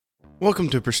Welcome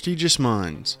to Prestigious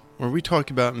Minds, where we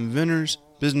talk about inventors,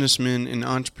 businessmen, and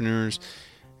entrepreneurs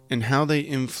and how they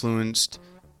influenced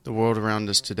the world around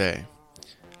us today.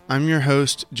 I'm your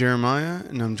host, Jeremiah,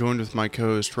 and I'm joined with my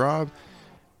co-host, Rob,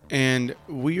 and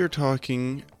we are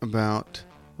talking about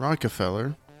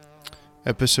Rockefeller,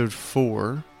 episode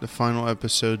 4, the final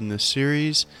episode in this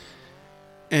series,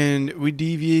 and we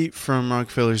deviate from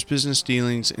Rockefeller's business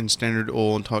dealings and Standard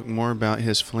Oil and talk more about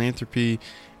his philanthropy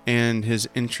and his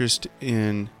interest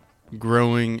in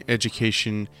growing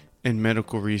education and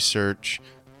medical research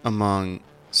among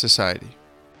society.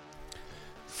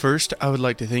 First, I would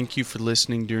like to thank you for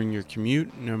listening during your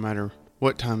commute, no matter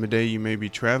what time of day you may be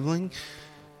traveling.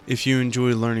 If you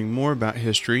enjoy learning more about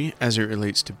history as it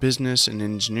relates to business and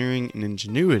engineering and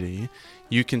ingenuity,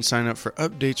 you can sign up for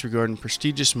updates regarding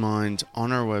Prestigious Minds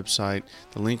on our website.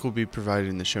 The link will be provided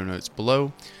in the show notes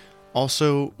below.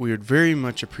 Also, we would very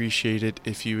much appreciate it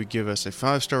if you would give us a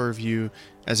 5-star review,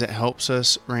 as it helps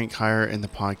us rank higher in the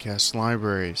podcast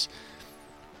libraries.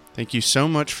 Thank you so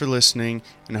much for listening,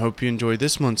 and I hope you enjoyed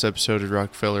this month's episode of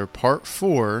Rockefeller Part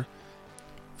 4,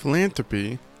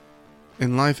 Philanthropy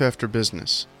and Life After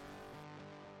Business.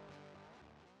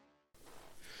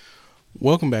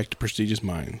 Welcome back to Prestigious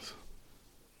Minds.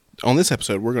 On this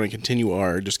episode, we're going to continue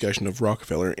our discussion of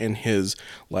Rockefeller and his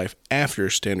life after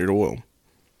Standard Oil.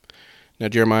 Now,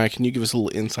 Jeremiah, can you give us a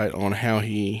little insight on how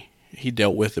he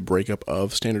dealt with the breakup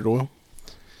of Standard Oil?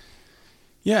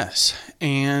 Yes,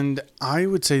 and I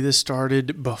would say this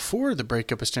started before the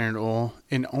breakup of Standard Oil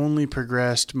and only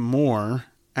progressed more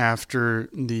after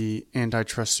the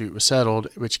antitrust suit was settled,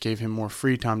 which gave him more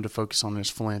free time to focus on his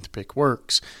philanthropic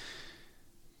works.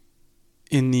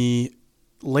 In the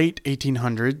late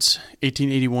 1800s,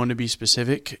 1881 to be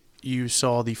specific, you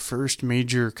saw the first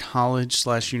major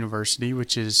college/university,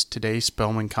 which is today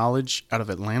Spelman College out of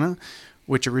Atlanta,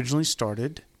 which originally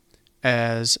started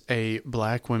as a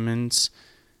black women's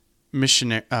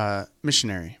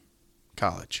missionary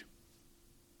college.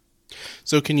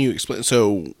 So can you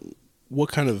explain, what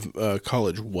kind of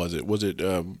college was it? Was it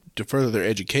to further their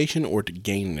education or to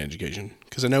gain an education?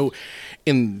 Because I know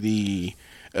in the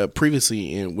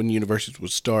previously, when universities would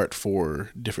start for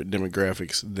different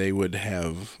demographics, they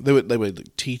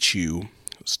would teach you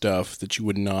stuff that you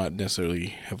would not necessarily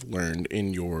have learned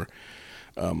in your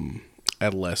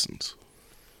adolescence.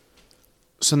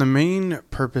 So the main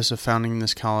purpose of founding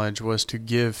this college was to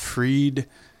give freed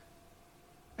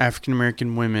African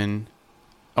American women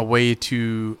a way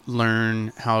to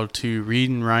learn how to read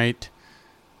and write,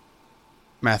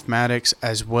 mathematics,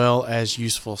 as well as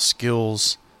useful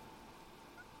skills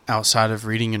outside of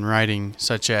reading and writing,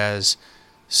 such as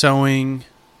sewing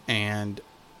and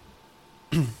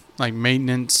like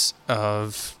maintenance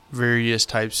of various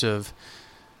types of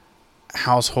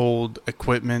household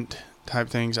equipment type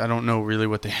things. I don't know really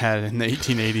what they had in the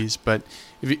 1880s, but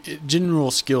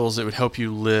general skills that would help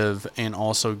you live and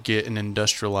also get an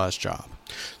industrialized job.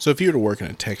 So if you were to work in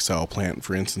a textile plant,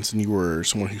 for instance, and you were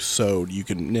someone who sewed, you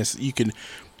could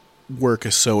work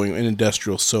an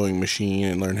industrial sewing machine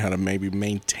and learn how to maybe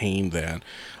maintain that,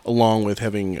 along with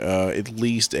having at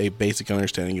least a basic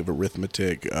understanding of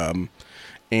arithmetic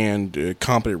and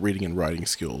competent reading and writing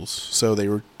skills. So they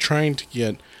were trying to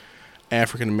get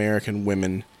African American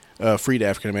women, freed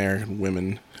African American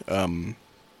women,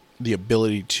 the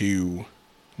ability to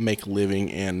make a living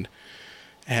and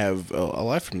have a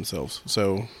life for themselves.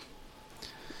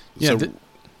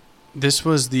 This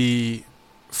was the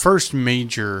first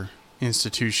major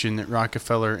institution that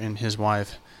Rockefeller and his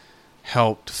wife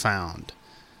helped found.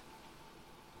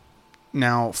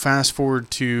 Now, fast forward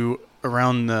to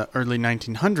around the early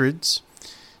 1900s,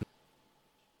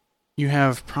 you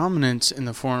have prominence in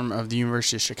the form of the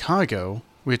University of Chicago,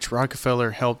 which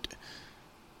Rockefeller helped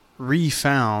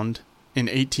refound in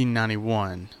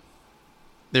 1891.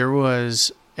 There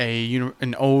was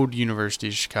an old University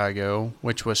of Chicago,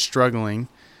 which was struggling,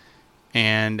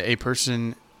 and a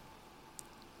person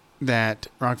that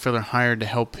Rockefeller hired to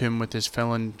help him with his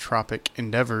philanthropic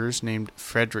endeavors, named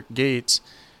Frederick Gates,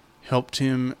 helped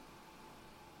him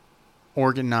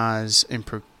organize and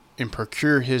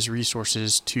procure his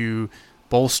resources to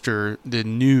bolster the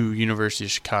new University of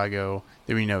Chicago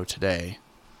that we know today.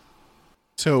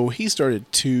 So he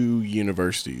started 2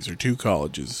 universities or 2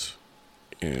 colleges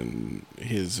in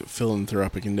his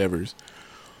philanthropic endeavors.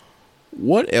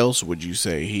 What else would you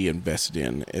say he invested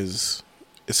in as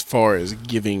far as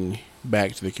giving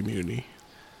back to the community?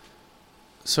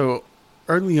 So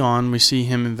early on, we see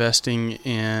him investing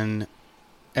in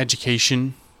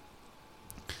education,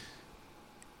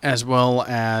 as well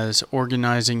as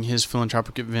organizing his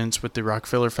philanthropic events with the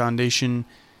Rockefeller Foundation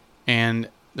and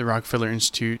the Rockefeller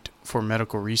Institute for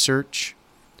Medical Research,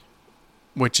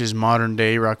 which is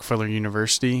modern-day Rockefeller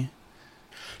University.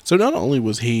 So not only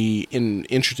was he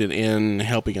interested in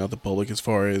helping out the public as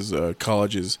far as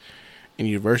colleges and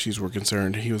universities were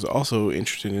concerned, he was also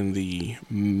interested in the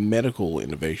medical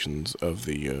innovations of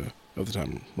the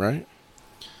time, right?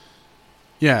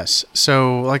 Yes.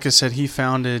 So, like I said, he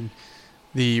founded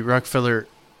the Rockefeller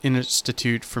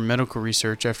Institute for Medical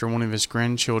Research after one of his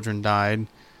grandchildren died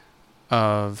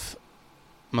of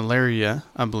malaria,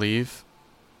 I believe.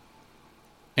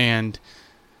 And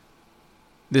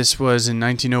this was in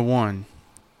 1901.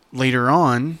 Later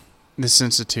on, this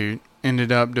institute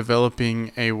ended up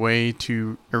developing a way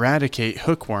to eradicate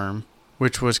hookworm,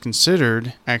 which was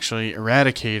considered actually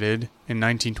eradicated in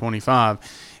 1925,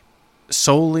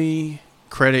 solely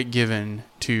credit given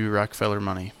to Rockefeller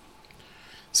money.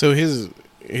 So his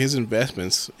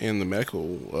investments in the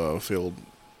medical field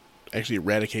actually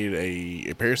eradicated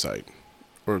a parasite,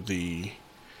 or the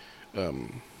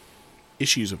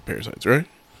issues of parasites, right?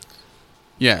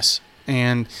 Yes,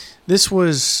 and this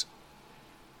was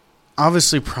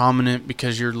obviously prominent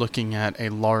because you're looking at a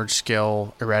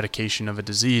large-scale eradication of a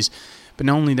disease. But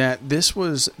not only that, this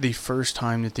was the first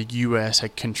time that the U.S.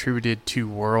 had contributed to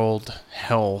world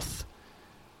health.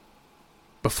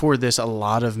 Before this, a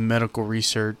lot of medical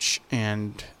research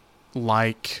and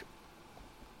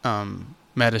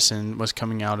medicine was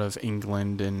coming out of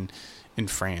England and in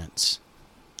France.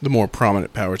 The more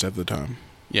prominent powers at the time.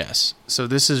 Yes. So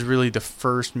this is really the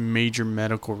first major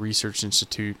medical research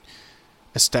institute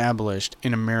established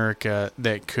in America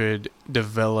that could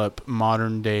develop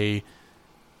modern day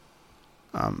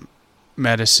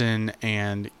medicine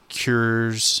and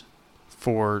cures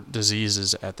for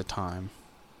diseases at the time.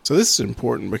 So this is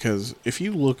important because if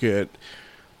you look at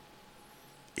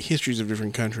histories of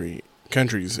different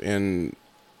countries and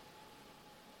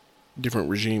different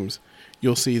regimes,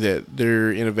 you'll see that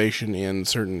their innovation in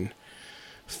certain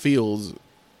fields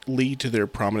lead to their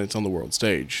prominence on the world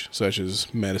stage, such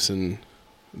as medicine,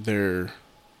 their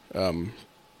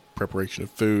preparation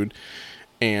of food,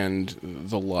 and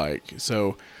the like.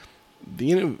 So,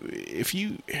 if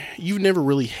you've never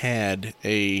really had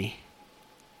a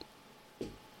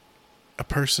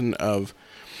person of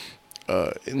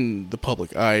in the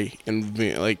public eye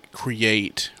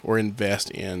create or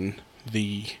invest in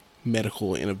the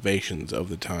medical innovations of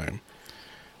the time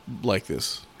like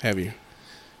this, have you?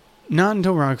 Not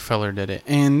until Rockefeller did it.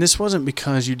 And this wasn't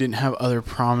because you didn't have other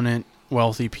prominent,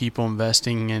 wealthy people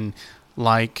investing in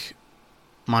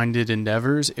like-minded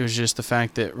endeavors. It was just the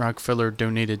fact that Rockefeller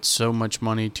donated so much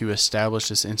money to establish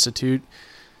this institute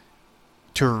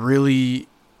to really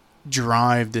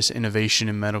drive this innovation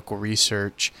in medical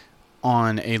research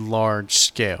on a large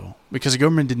scale. Because the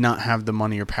government did not have the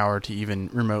money or power to even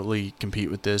remotely compete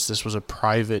with this. This was a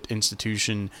private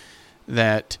institution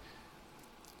that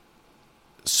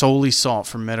solely sought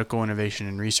for medical innovation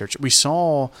and research. We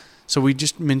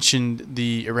just mentioned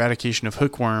the eradication of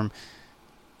hookworm.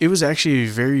 It was actually a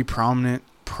very prominent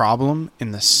problem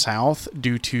in the South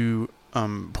due to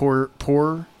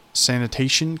poor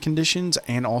sanitation conditions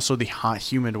and also the hot,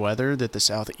 humid weather that the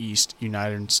Southeast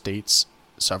United States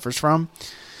suffers from.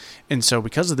 And so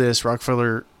because of this,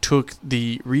 Rockefeller took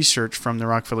the research from the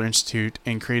Rockefeller Institute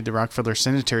and created the Rockefeller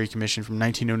Sanitary Commission from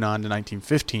 1909 to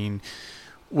 1915,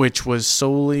 which was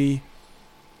solely,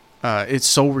 its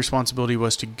sole responsibility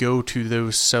was to go to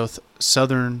those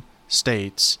southern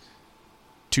states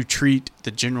to treat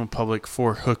the general public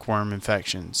for hookworm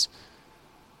infections.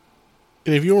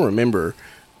 And if you'll remember,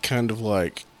 kind of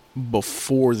like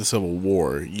before the Civil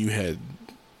War, you had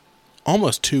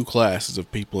almost two classes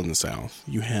of people in the South.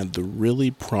 You had the really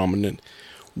prominent,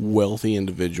 wealthy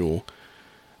individual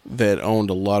that owned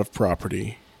a lot of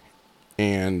property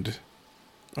and,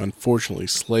 unfortunately,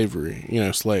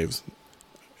 slaves.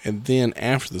 And then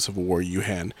after the Civil War, you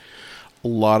had a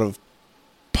lot of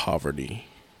poverty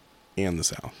in the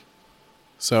South.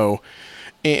 So,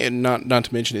 and not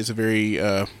to mention, it's a very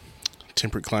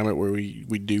temperate climate where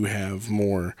we do have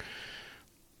more,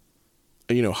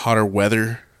 hotter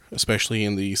weather, especially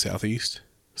in the Southeast.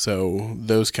 So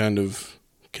those kind of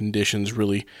conditions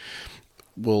really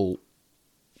will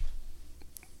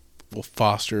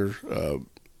foster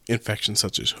infections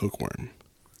such as hookworm.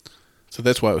 So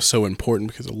that's why it was so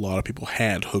important, because a lot of people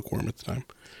had hookworm at the time.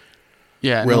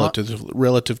 Yeah,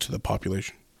 relative to the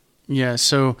population. Yeah,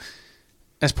 so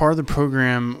as part of the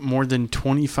program, more than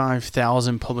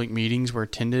 25,000 public meetings were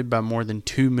attended by more than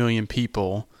 2 million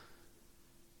people,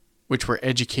 which were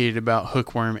educated about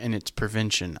hookworm and its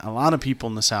prevention. A lot of people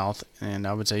in the South, and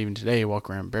I would say even today, walk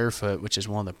around barefoot, which is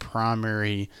one of the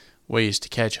primary ways to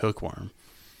catch hookworm.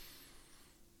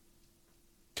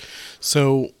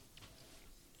 So,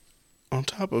 on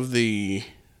top of the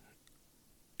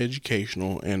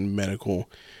educational and medical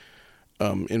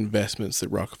investments that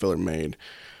Rockefeller made,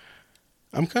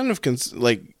 I'm kind of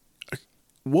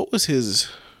what was his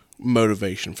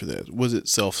motivation for that? Was it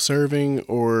self-serving,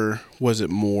 or was it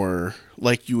more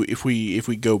like if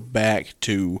we go back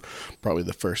to probably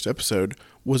the first episode,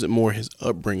 was it more his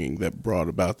upbringing that brought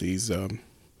about these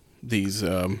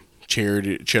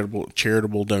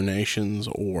charitable donations,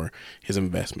 or his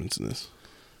investments in this?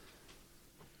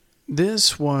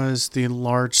 This was the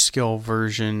large-scale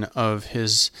version of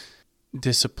his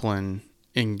discipline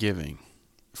in giving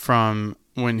from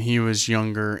when he was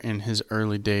younger in his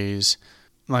early days.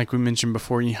 Like we mentioned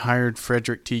before, he hired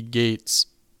Frederick T. Gates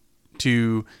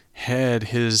to head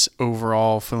his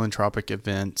overall philanthropic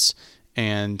events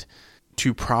and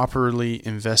to properly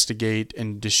investigate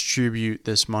and distribute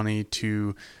this money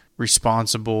to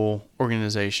responsible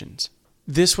organizations.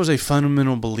 This was a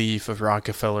fundamental belief of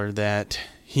Rockefeller that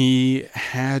he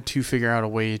had to figure out a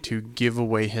way to give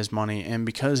away his money, and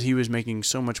because he was making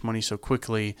so much money so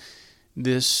quickly,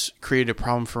 this created a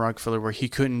problem for Rockefeller where he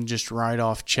couldn't just write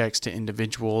off checks to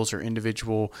individuals or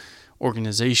individual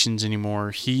organizations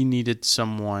anymore. He needed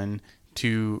someone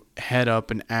to head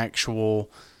up an actual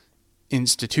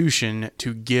institution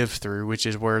to give through, which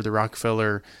is where the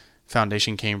Rockefeller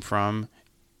Foundation came from.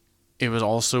 It was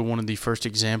also one of the first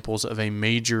examples of a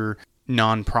major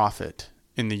nonprofit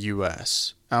in the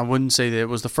U.S. I wouldn't say that it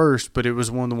was the first, but it was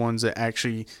one of the ones that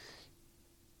actually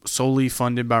solely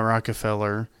funded by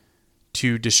Rockefeller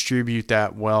to distribute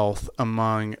that wealth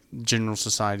among general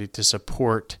society to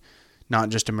support not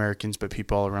just Americans, but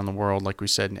people all around the world, like we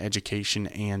said, in education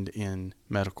and in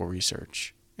medical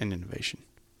research and innovation.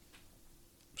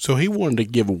 So he wanted to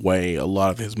give away a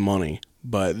lot of his money,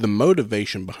 but the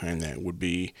motivation behind that would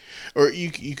be, or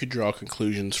you could draw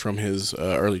conclusions from his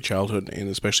early childhood, and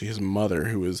especially his mother,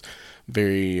 who was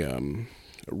very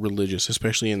religious,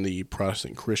 especially in the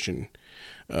Protestant Christian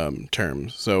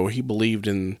terms. So he believed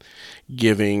in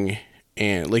giving,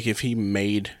 and like if he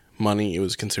made money, it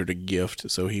was considered a gift.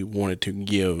 So he wanted to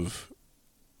give,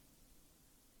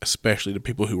 especially to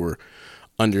people who were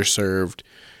underserved,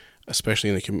 especially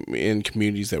in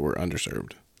communities that were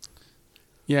underserved.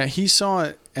 Yeah, he saw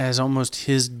it as almost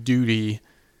his duty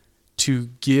to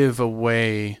give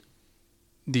away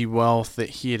the wealth that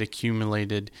he had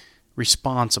accumulated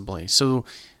responsibly. So,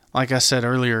 like I said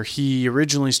earlier, he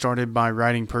originally started by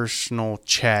writing personal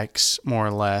checks, more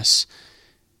or less,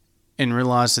 and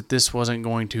realized that this wasn't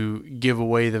going to give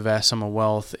away the vast sum of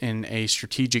wealth in a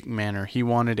strategic manner. He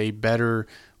wanted a better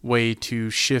way to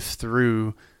shift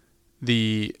through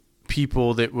the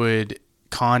people that would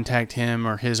contact him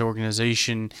or his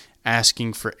organization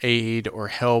asking for aid or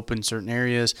help in certain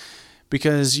areas.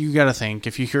 Because you got to think,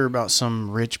 if you hear about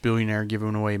some rich billionaire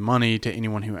giving away money to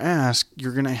anyone who asks,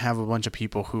 you're going to have a bunch of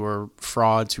people who are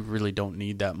frauds who really don't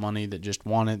need that money, that just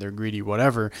want it, they're greedy,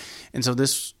 whatever. And so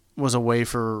this was a way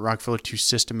for Rockefeller to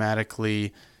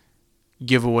systematically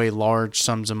give away large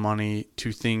sums of money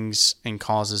to things and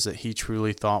causes that he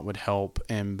truly thought would help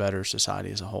and better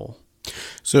society as a whole.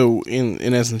 So in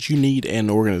essence, you need an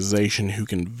organization who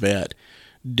can vet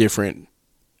different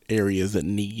areas that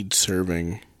need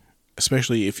serving.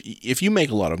 Especially if you make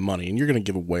a lot of money and you're going to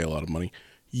give away a lot of money,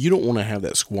 you don't want to have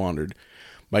that squandered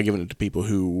by giving it to people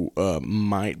who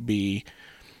might be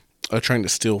trying to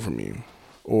steal from you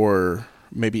or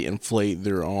maybe inflate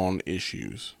their own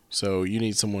issues. So you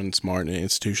need someone smart, an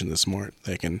institution that's smart,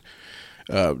 that can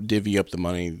divvy up the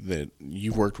money that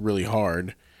you've worked really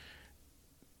hard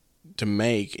to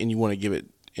make, and you want to give it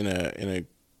in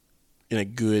a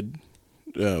good,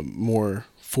 more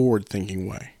forward-thinking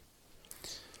way.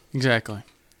 Exactly.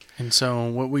 And so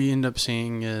what we end up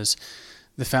seeing is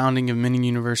the founding of many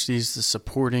universities, the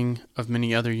supporting of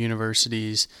many other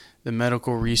universities, the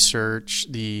medical research,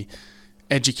 the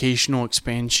educational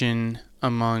expansion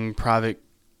among private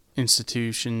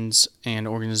institutions and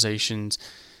organizations.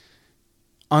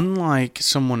 Unlike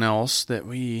someone else that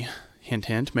we, hint,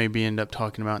 hint, maybe end up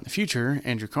talking about in the future,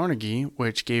 Andrew Carnegie,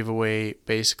 which gave away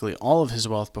basically all of his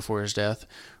wealth before his death,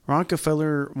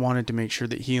 Rockefeller wanted to make sure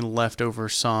that he left over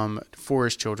some for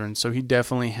his children. So he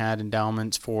definitely had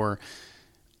endowments for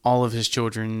all of his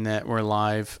children that were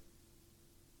alive.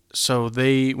 So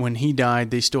when he died,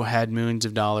 they still had millions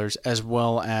of dollars, as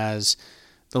well as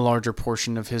the larger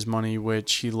portion of his money,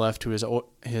 which he left to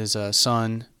his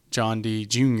son, John D.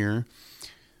 Jr.,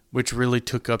 which really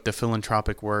took up the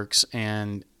philanthropic works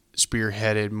and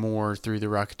spearheaded more through the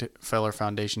Rockefeller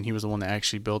Foundation. He was the one that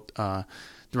actually built the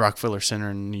Rockefeller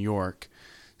Center in New York.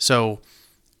 So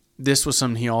this was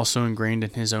something he also ingrained in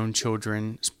his own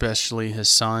children, especially his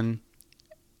son,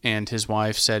 And his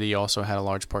wife said he also had a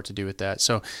large part to do with that.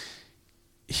 So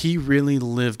he really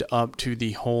lived up to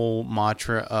the whole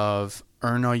mantra of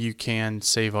earn all you can,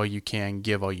 save all you can,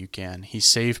 give all you can. He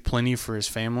saved plenty for his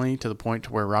family to the point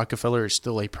to where Rockefeller is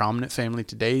still a prominent family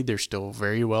today. They're still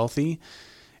very wealthy.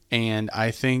 And I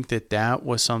think that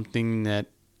was something that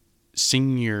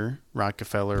Senior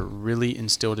Rockefeller really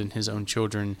instilled in his own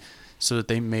children so that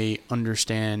they may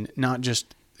understand not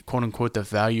just quote unquote the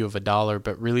value of a dollar,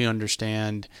 but really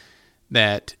understand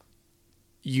that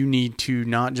you need to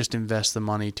not just invest the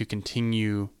money to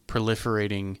continue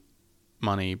proliferating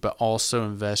money, but also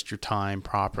invest your time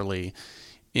properly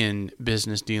in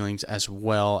business dealings as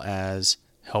well as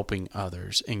helping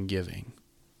others and giving.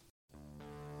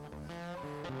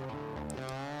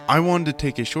 I wanted to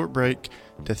take a short break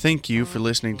to thank you for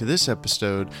listening to this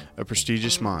episode of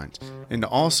Prestigious Minds, and to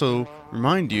also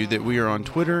remind you that we are on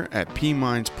Twitter at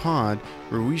PMindsPod,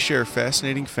 where we share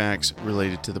fascinating facts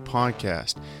related to the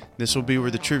podcast. This will be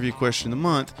where the trivia question of the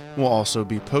month will also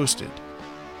be posted.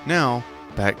 Now,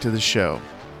 back to the show.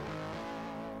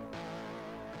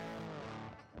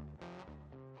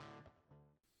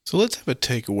 So let's have a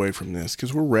takeaway from this,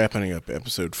 because we're wrapping up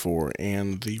episode 4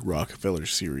 and the Rockefeller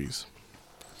series.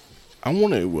 I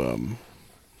want to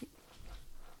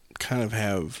kind of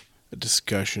have a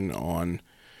discussion on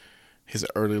his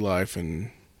early life and,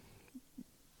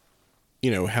 you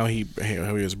know, how he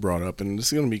was brought up. And this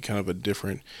is going to be kind of a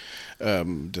different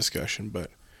discussion.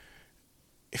 But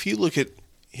if you look at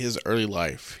his early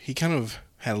life, he kind of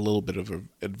had a little bit of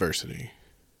adversity,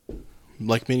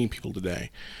 like many people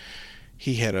today.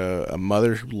 He had a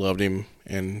mother who loved him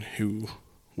and who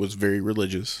was very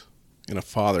religious, and a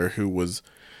father who was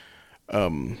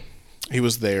he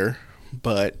was there,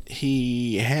 but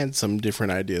he had some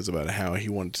different ideas about how he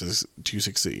wanted to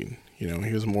succeed. You know,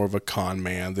 he was more of a con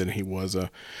man than he was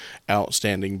a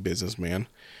outstanding businessman.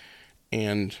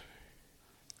 And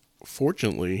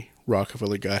fortunately,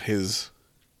 Rockefeller got his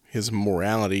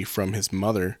morality from his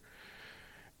mother,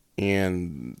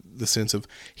 and the sense of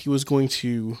he was going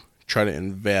to try to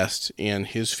invest in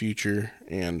his future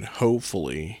and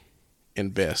hopefully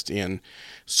invest in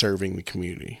serving the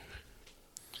community.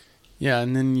 Yeah,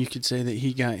 and then you could say that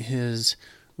he got his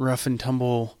rough and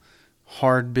tumble,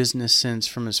 hard business sense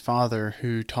from his father,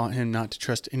 who taught him not to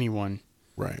trust anyone.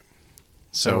 Right.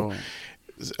 So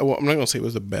well, I'm not going to say it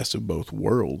was the best of both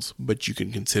worlds, but you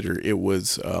can consider it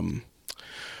was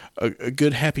a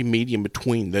good happy medium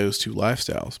between those two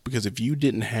lifestyles. Because if you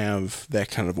didn't have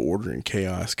that kind of order and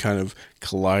chaos kind of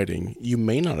colliding, you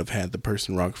may not have had the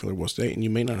person Rockefeller was today, and you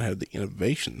may not have the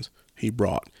innovations he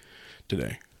brought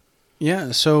today.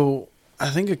 Yeah, so I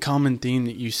think a common theme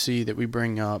that you see that we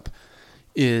bring up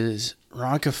is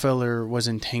Rockefeller was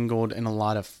entangled in a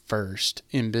lot of first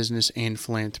in business and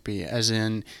philanthropy, as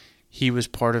in he was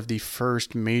part of the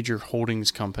first major holdings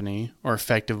company, or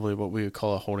effectively what we would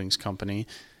call a holdings company,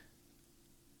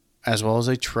 as well as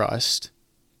a trust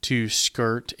to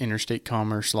skirt interstate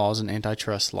commerce laws and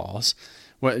antitrust laws.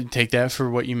 Take that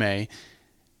for what you may.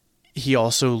 He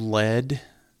also led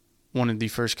one of the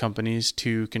first companies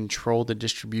to control the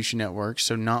distribution network.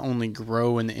 So not only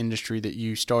grow in the industry that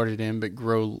you started in, but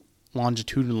grow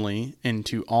longitudinally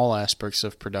into all aspects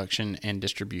of production and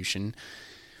distribution.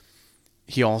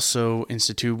 He also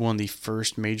instituted one of the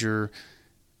first major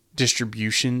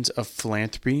distributions of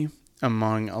philanthropy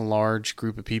among a large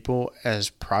group of people as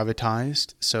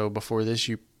privatized. So before this,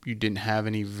 you didn't have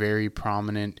any very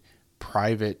prominent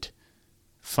private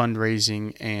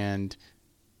fundraising and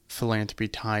philanthropy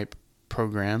type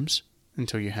programs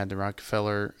until you had the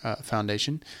Rockefeller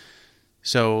Foundation.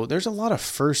 So there's a lot of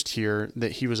first here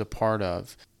that he was a part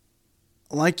of.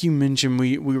 Like you mentioned,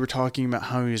 we were talking about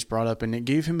how he was brought up, and it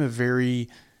gave him a very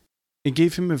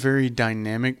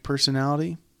dynamic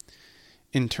personality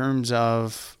in terms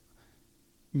of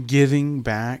giving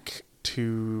back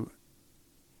to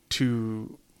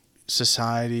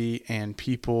society and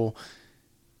people,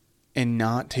 and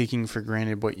not taking for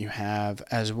granted what you have,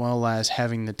 as well as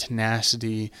having the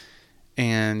tenacity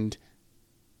and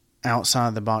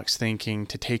outside the box thinking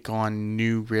to take on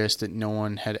new risks that no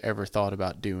one had ever thought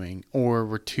about doing or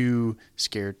were too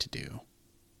scared to do.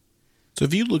 So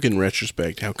if you look in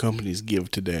retrospect how companies give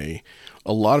today,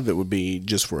 a lot of it would be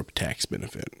just for a tax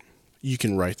benefit. You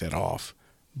can write that off.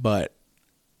 But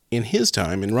in his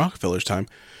time, in Rockefeller's time,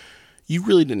 you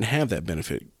really didn't have that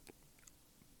benefit.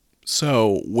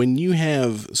 So when you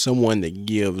have someone that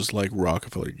gives like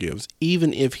Rockefeller gives,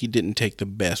 even if he didn't take the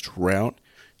best route,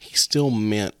 he still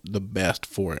meant the best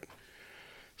for it.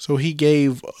 So he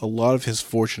gave a lot of his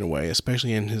fortune away,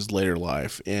 especially in his later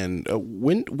life. And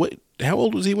how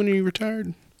old was he when he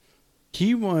retired?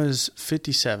 He was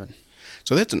 57.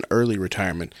 So that's an early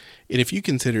retirement. And if you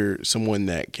consider someone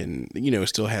that can,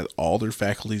 still has all their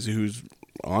faculties, who's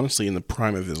honestly in the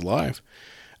prime of his life,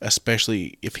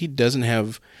 especially if he doesn't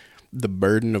have the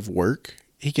burden of work,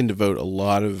 he can devote a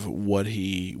lot of what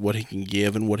he can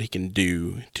give and what he can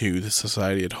do to the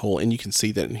society as a whole. And you can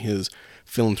see that in his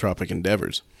philanthropic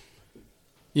endeavors.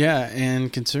 Yeah,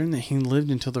 and considering that he lived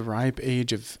until the ripe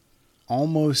age of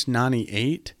almost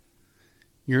 98,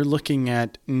 you're looking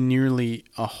at nearly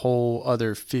a whole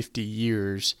other 50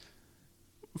 years,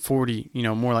 40,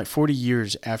 more like 40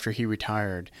 years after he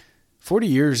retired. 40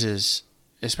 years is,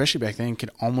 especially back then,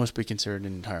 could almost be considered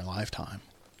an entire lifetime.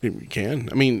 You can.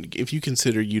 I mean, if you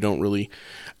consider you don't really,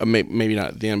 maybe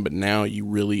not then, but now you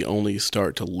really only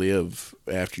start to live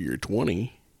after you're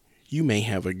 20, you may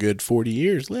have a good 40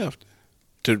 years left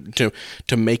to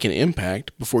make an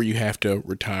impact before you have to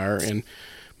retire and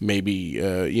maybe,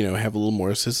 have a little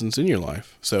more assistance in your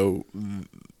life. So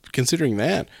considering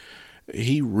that,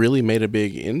 he really made a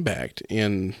big impact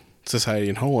in society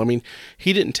in whole. I mean,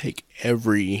 he didn't take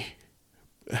the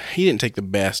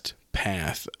best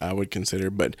path, I would consider,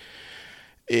 but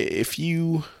if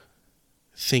you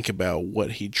think about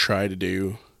what he tried to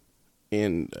do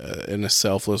in a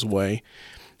selfless way,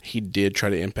 he did try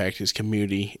to impact his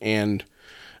community and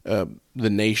the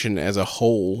nation as a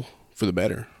whole for the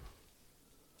better.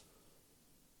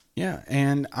 Yeah,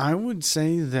 and I would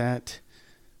say that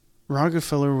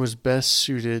Rockefeller was best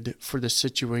suited for the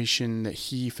situation that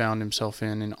he found himself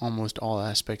in almost all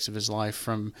aspects of his life,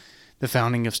 from the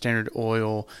founding of Standard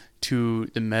Oil to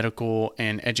the medical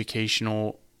and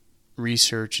educational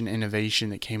research and innovation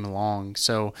that came along.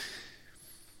 So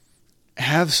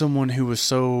have someone who was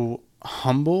so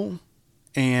humble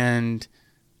and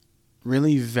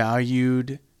really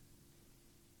valued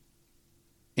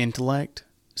intellect.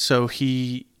 So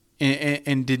he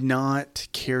and did not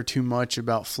care too much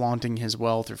about flaunting his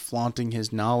wealth or flaunting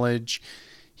his knowledge.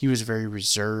 He was very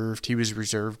reserved. He was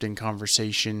reserved in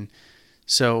conversation.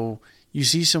 So you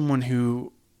see someone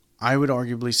who I would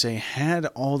arguably say had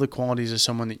all the qualities of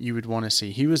someone that you would want to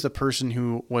see. He was the person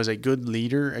who was a good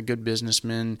leader, a good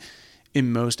businessman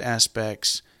in most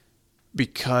aspects,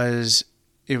 because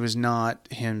it was not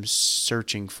him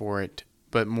searching for it,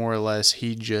 but more or less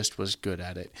he just was good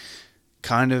at it.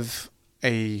 Kind of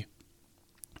a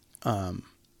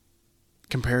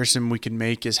comparison we could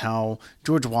make is how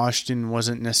George Washington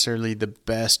wasn't necessarily the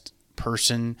best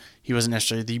person. He wasn't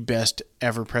necessarily the best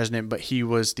ever president, but he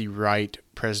was the right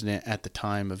president at the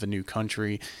time of a new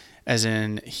country, as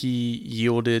in he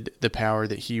yielded the power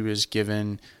that he was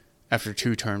given after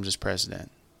 2 terms as president.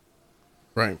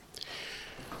 Right.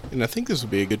 And I think this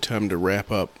would be a good time to wrap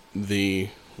up the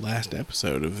last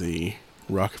episode of the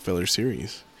Rockefeller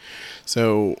series.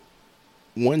 So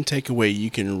one takeaway you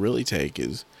can really take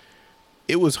is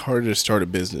it was harder to start a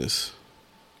business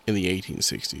in the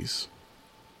 1860s.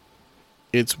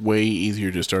 It's way easier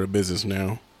to start a business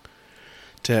now,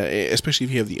 especially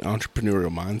if you have the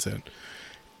entrepreneurial mindset.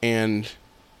 And,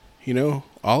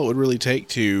 all it would really take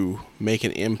to make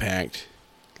an impact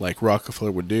like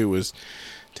Rockefeller would do was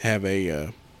to have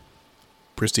a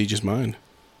prestigious mind.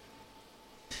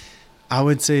 I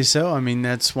would say so. I mean,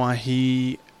 that's why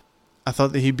I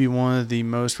thought that he'd be one of the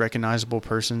most recognizable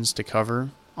persons to cover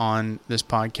on this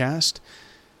podcast.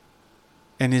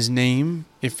 And his name,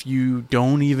 if you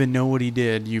don't even know what he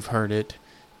did, you've heard it.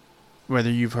 Whether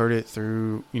you've heard it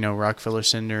through, Rockefeller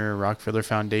Center, Rockefeller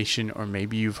Foundation, or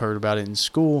maybe you've heard about it in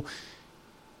school,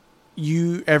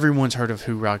 everyone's heard of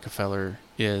who Rockefeller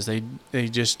is. They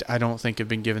just, I don't think, have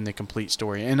been given the complete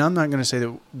story. And I'm not going to say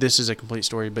that this is a complete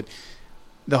story, but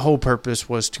the whole purpose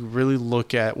was to really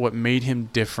look at what made him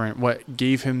different, what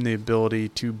gave him the ability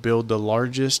to build the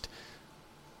largest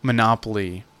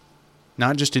monopoly,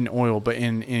 not just in oil, but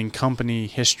in company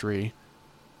history,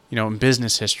 in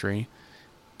business history,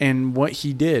 and what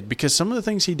he did. Because some of the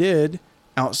things he did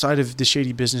outside of the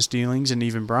shady business dealings and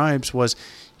even bribes was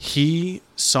he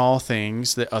saw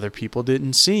things that other people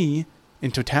didn't see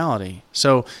in totality.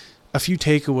 So a few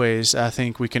takeaways I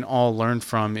think we can all learn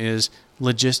from is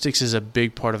logistics is a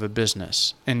big part of a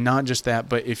business. And not just that,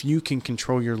 but if you can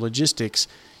control your logistics,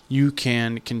 you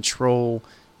can control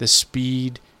the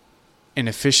speed and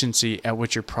efficiency at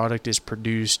which your product is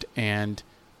produced and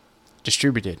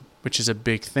distributed, which is a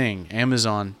big thing.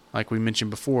 Amazon, like we mentioned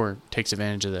before, takes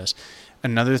advantage of this.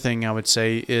 Another thing I would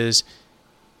say is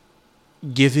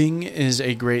giving is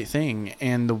a great thing,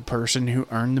 and the person who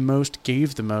earned the most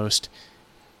gave the most,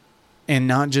 and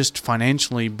not just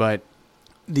financially, but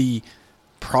the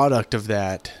product of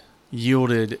that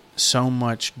yielded so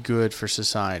much good for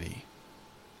society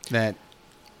that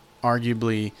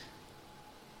arguably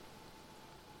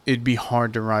it'd be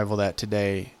hard to rival that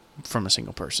today from a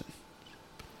single person.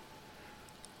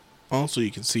 Also,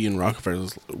 you can see in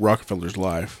Rockefeller's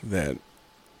life that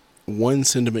one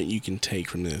sentiment you can take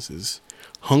from this is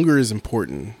hunger is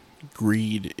important,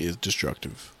 greed is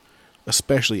destructive.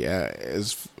 Especially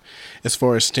as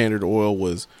far as Standard Oil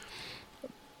was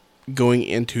going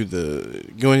into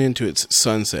its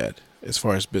sunset as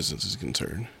far as business is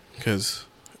concerned. Because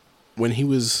when he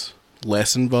was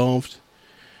less involved,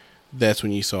 that's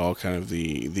when you saw kind of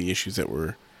the issues that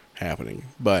were happening.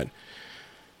 But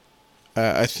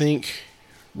I think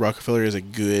Rockefeller is a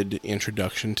good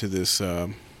introduction to this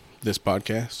this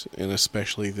podcast, and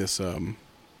especially this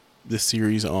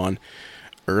series on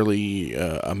early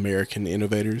American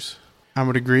innovators. I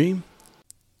would agree.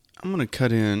 I'm going to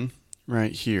cut in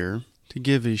right here to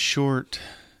give a short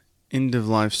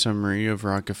end-of-life summary of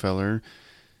Rockefeller,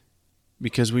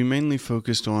 because we mainly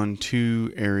focused on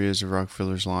two areas of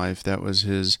Rockefeller's life. That was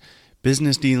his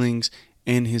business dealings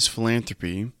and his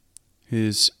philanthropy,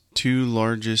 his two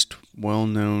largest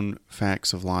well-known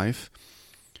facts of life.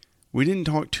 We didn't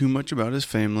talk too much about his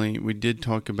family. We did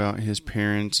talk about his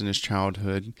parents and his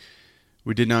childhood.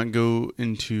 We did not go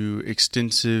into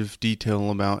extensive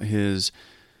detail about his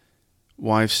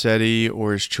wife, Seti,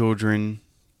 or his children,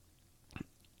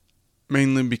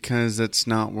 mainly because that's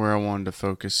not where I wanted to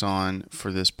focus on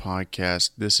for this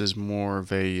podcast. This is more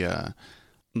of a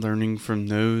learning from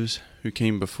those who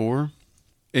came before,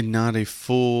 and not a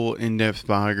full in-depth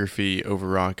biography over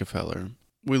Rockefeller.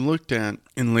 We looked at,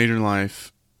 in later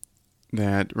life,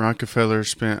 that Rockefeller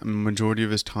spent a majority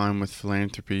of his time with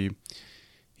philanthropy.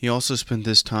 He also spent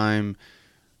this time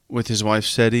with his wife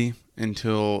Seti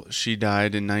until she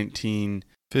died in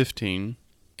 1915.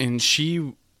 And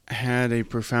she had a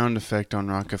profound effect on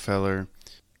Rockefeller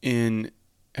in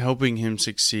helping him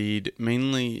succeed,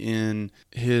 mainly in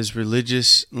his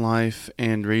religious life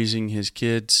and raising his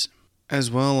kids,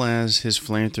 as well as his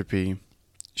philanthropy.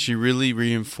 She really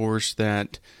reinforced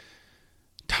that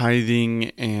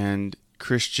tithing and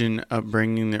Christian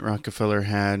upbringing that Rockefeller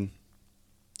had,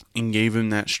 and gave him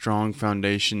that strong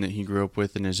foundation that he grew up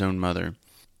with in his own mother.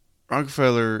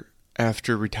 Rockefeller,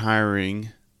 after retiring,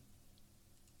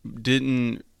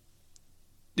 didn't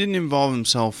involve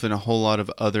himself in a whole lot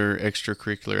of other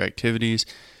extracurricular activities,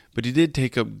 but he did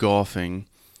take up golfing,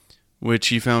 which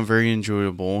he found very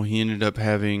enjoyable. He ended up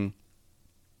having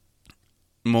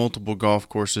multiple golf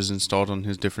courses installed on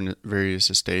his different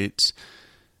various estates.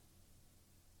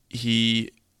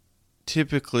 He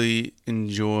typically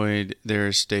enjoyed their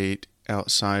estate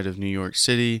outside of New York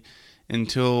City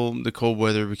until the cold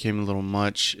weather became a little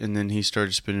much, and then he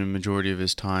started spending a majority of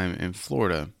his time in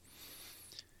Florida.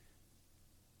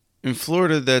 In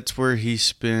Florida, that's where he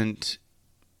spent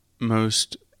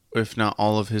most, if not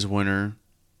all, of his winter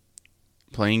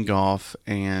playing golf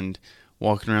and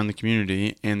walking around the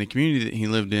community. And the community that he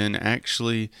lived in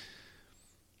actually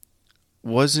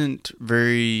wasn't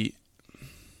very...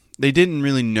 They didn't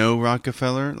really know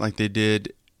Rockefeller like they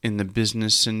did in the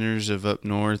business centers of up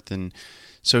north, and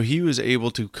so he was able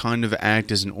to kind of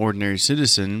act as an ordinary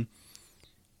citizen,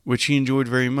 which he enjoyed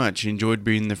very much. He enjoyed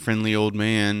being the friendly old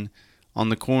man on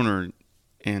the corner,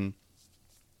 and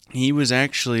he was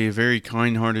actually a very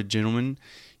kind-hearted gentleman.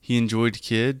 He enjoyed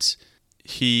kids.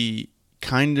 He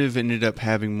kind of ended up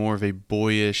having more of a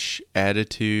boyish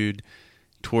attitude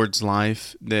towards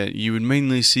life that you would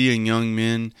mainly see in young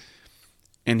men.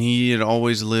 And he had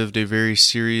always lived a very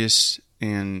serious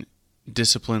and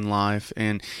disciplined life,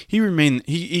 and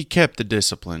he kept the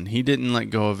discipline. He didn't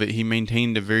let go of it. He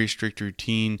maintained a very strict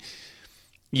routine.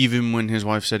 Even when his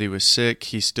wife said he was sick,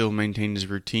 he still maintained his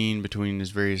routine between his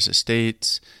various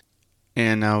estates.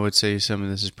 And I would say some of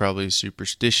this is probably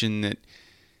superstition that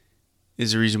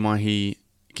is the reason why he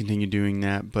continued doing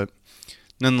that. But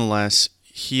nonetheless,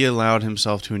 he allowed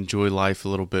himself to enjoy life a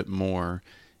little bit more.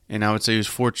 And I would say he was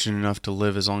fortunate enough to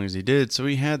live as long as he did, so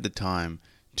he had the time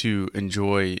to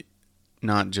enjoy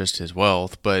not just his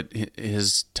wealth, but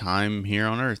his time here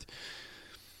on earth.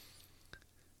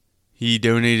 He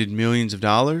donated millions of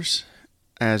dollars,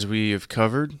 as we have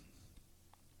covered.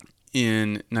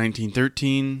 In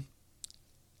 1913,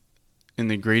 in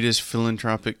the greatest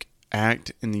philanthropic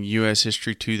act in the U.S.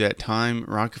 history to that time,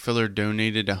 Rockefeller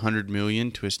donated $100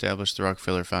 million to establish the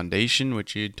Rockefeller Foundation,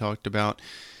 which he had talked about,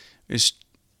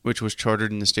 which was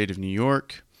chartered in the state of New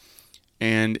York,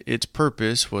 and its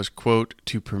purpose was, quote,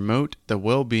 to promote the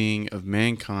well-being of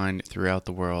mankind throughout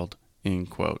the world, end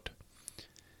quote.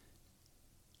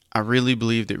 I really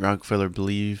believe that Rockefeller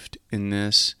believed in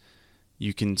this.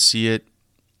 You can see it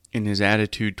in his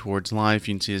attitude towards life.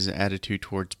 You can see his attitude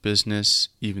towards business,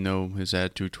 even though his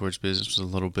attitude towards business was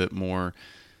a little bit more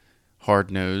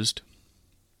hard-nosed.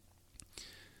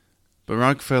 But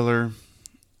Rockefeller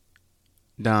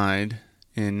died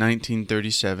in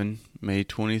 1937, May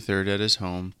 23rd, at his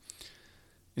home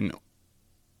in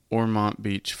Ormont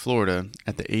Beach, Florida,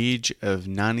 at the age of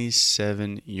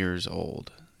 97 years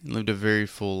old. He lived a very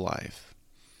full life.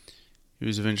 He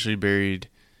was eventually buried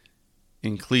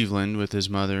in Cleveland with his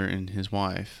mother and his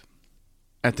wife.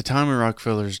 At the time of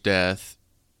Rockefeller's death,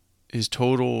 his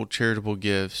total charitable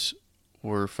gifts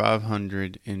were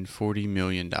 $540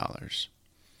 million.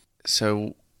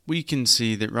 So we can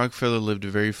see that Rockefeller lived a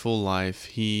very full life.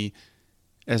 He,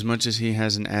 as much as he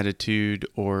has an attitude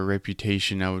or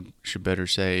reputation, should better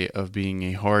say, of being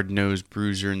a hard-nosed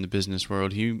bruiser in the business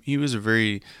world, he was a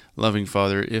very loving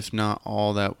father, if not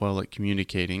all that well at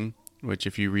communicating, which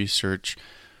if you research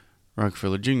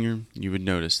Rockefeller Jr., you would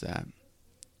notice that.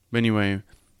 But anyway,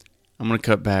 I'm going to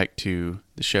cut back to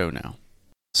the show now.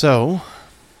 So,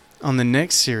 on the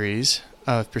next series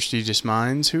of Prestigious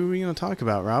Minds, who are we going to talk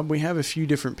about, Rob? We have a few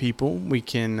different people.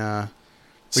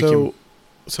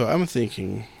 So I'm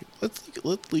thinking, let's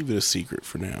leave it a secret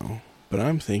for now. But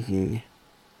I'm thinking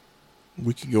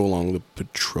we could go along the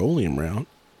petroleum route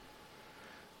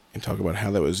and talk about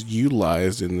how that was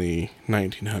utilized in the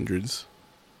 1900s.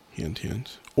 Hint,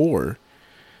 hint. Or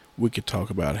we could talk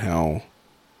about how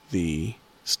the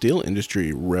steel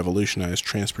industry revolutionized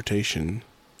transportation,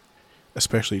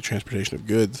 especially transportation of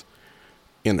goods,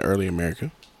 in early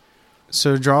America.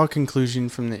 So to draw a conclusion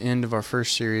from the end of our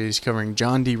first series covering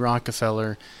John D.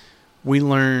 Rockefeller, we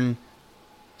learn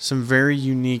some very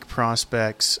unique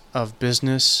prospects of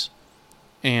business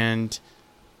and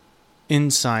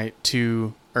insight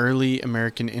to early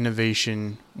American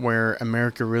innovation, where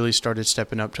America really started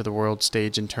stepping up to the world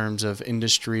stage in terms of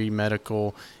industry,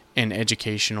 medical, and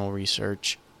educational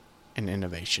research and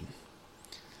innovation.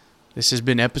 This has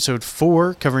been episode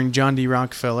 4 covering John D.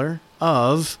 Rockefeller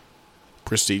of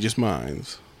Prestigious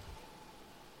Minds.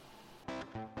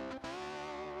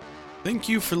 Thank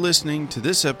you for listening to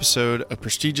this episode of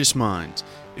Prestigious Minds.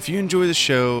 If you enjoy the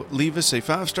show, leave us a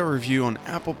 5-star review on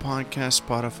Apple Podcasts,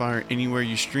 Spotify, or anywhere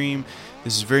you stream.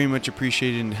 This is very much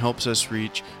appreciated and helps us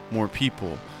reach more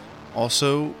people.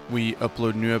 Also, we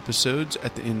upload new episodes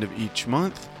at the end of each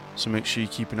month, so make sure you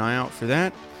keep an eye out for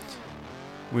that.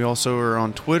 We also are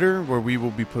on Twitter, where we will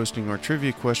be posting our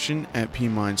trivia question at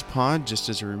PMindsPod, just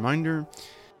as a reminder.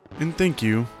 And thank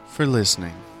you for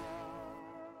listening.